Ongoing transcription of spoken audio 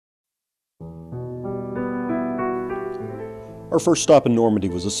Our first stop in Normandy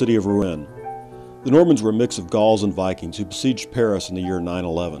was the city of Rouen. The Normans were a mix of Gauls and Vikings who besieged Paris in the year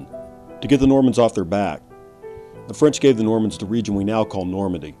 911. To get the Normans off their back, the French gave the Normans the region we now call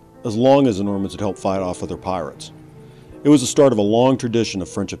Normandy, as long as the Normans had helped fight off other pirates. It was the start of a long tradition of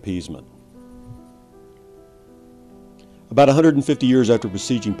French appeasement. About 150 years after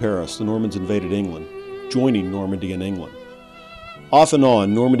besieging Paris, the Normans invaded England, joining Normandy and England. Off and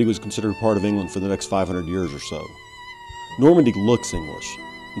on, Normandy was considered part of England for the next 500 years or so. Normandy looks English.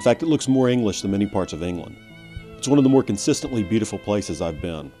 In fact, it looks more English than many parts of England. It's one of the more consistently beautiful places I've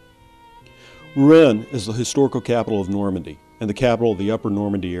been. Rouen is the historical capital of Normandy and the capital of the Upper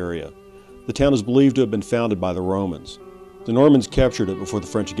Normandy area. The town is believed to have been founded by the Romans. The Normans captured it before the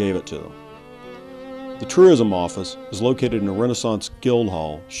French gave it to them. The tourism office is located in a Renaissance guild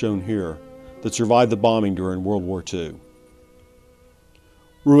hall, shown here, that survived the bombing during World War II.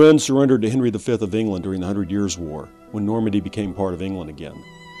 Rouen surrendered to Henry V of England during the 100 Years' War, when Normandy became part of England again.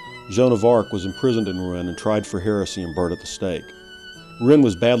 Joan of Arc was imprisoned in Rouen and tried for heresy and burned at the stake. Rouen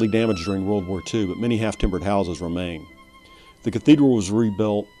was badly damaged during World War II, but many half-timbered houses remain. The cathedral was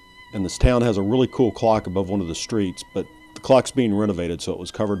rebuilt, and this town has a really cool clock above one of the streets, but the clock's being renovated, so it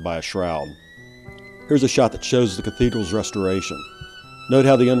was covered by a shroud. Here's a shot that shows the cathedral's restoration. Note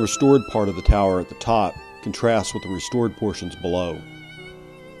how the unrestored part of the tower at the top contrasts with the restored portions below.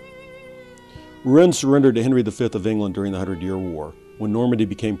 Rouen surrendered to Henry V of England during the 100-Year War, when Normandy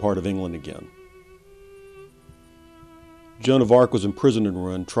became part of England again. Joan of Arc was imprisoned in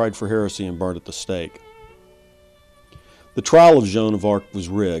Rouen, tried for heresy, and burned at the stake. The trial of Joan of Arc was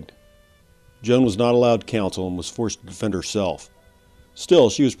rigged. Joan was not allowed counsel and was forced to defend herself. Still,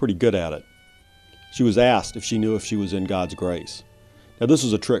 she was pretty good at it. She was asked if she knew if she was in God's grace. Now, this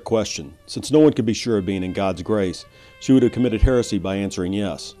was a trick question. Since no one could be sure of being in God's grace, she would have committed heresy by answering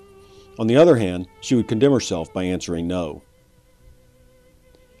yes. On the other hand, she would condemn herself by answering no.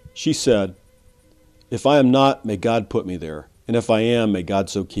 She said, "If I am not, may God put me there, and if I am, may God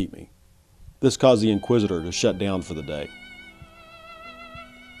so keep me." This caused the inquisitor to shut down for the day.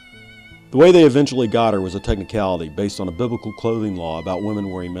 The way they eventually got her was a technicality based on a biblical clothing law about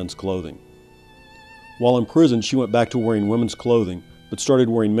women wearing men's clothing. While in prison, she went back to wearing women's clothing, but started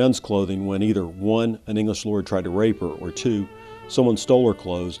wearing men's clothing when either 1, an English lord tried to rape her, or 2, someone stole her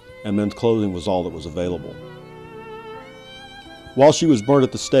clothes, and men's clothing was all that was available. While she was burned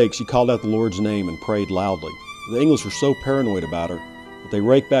at the stake, she called out the Lord's name and prayed loudly. The English were so paranoid about her that they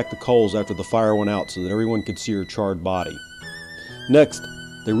raked back the coals after the fire went out so that everyone could see her charred body. Next,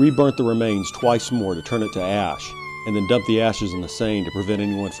 they reburnt the remains twice more to turn it to ash, and then dumped the ashes in the Seine to prevent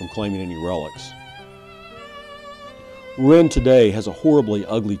anyone from claiming any relics. Rouen today has a horribly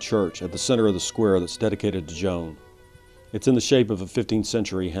ugly church at the center of the square that's dedicated to Joan. It's in the shape of a 15th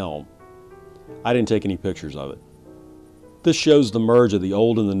century helm. I didn't take any pictures of it. This shows the merge of the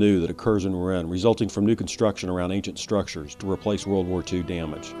old and the new that occurs in Rouen, resulting from new construction around ancient structures to replace World War II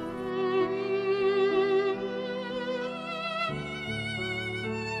damage.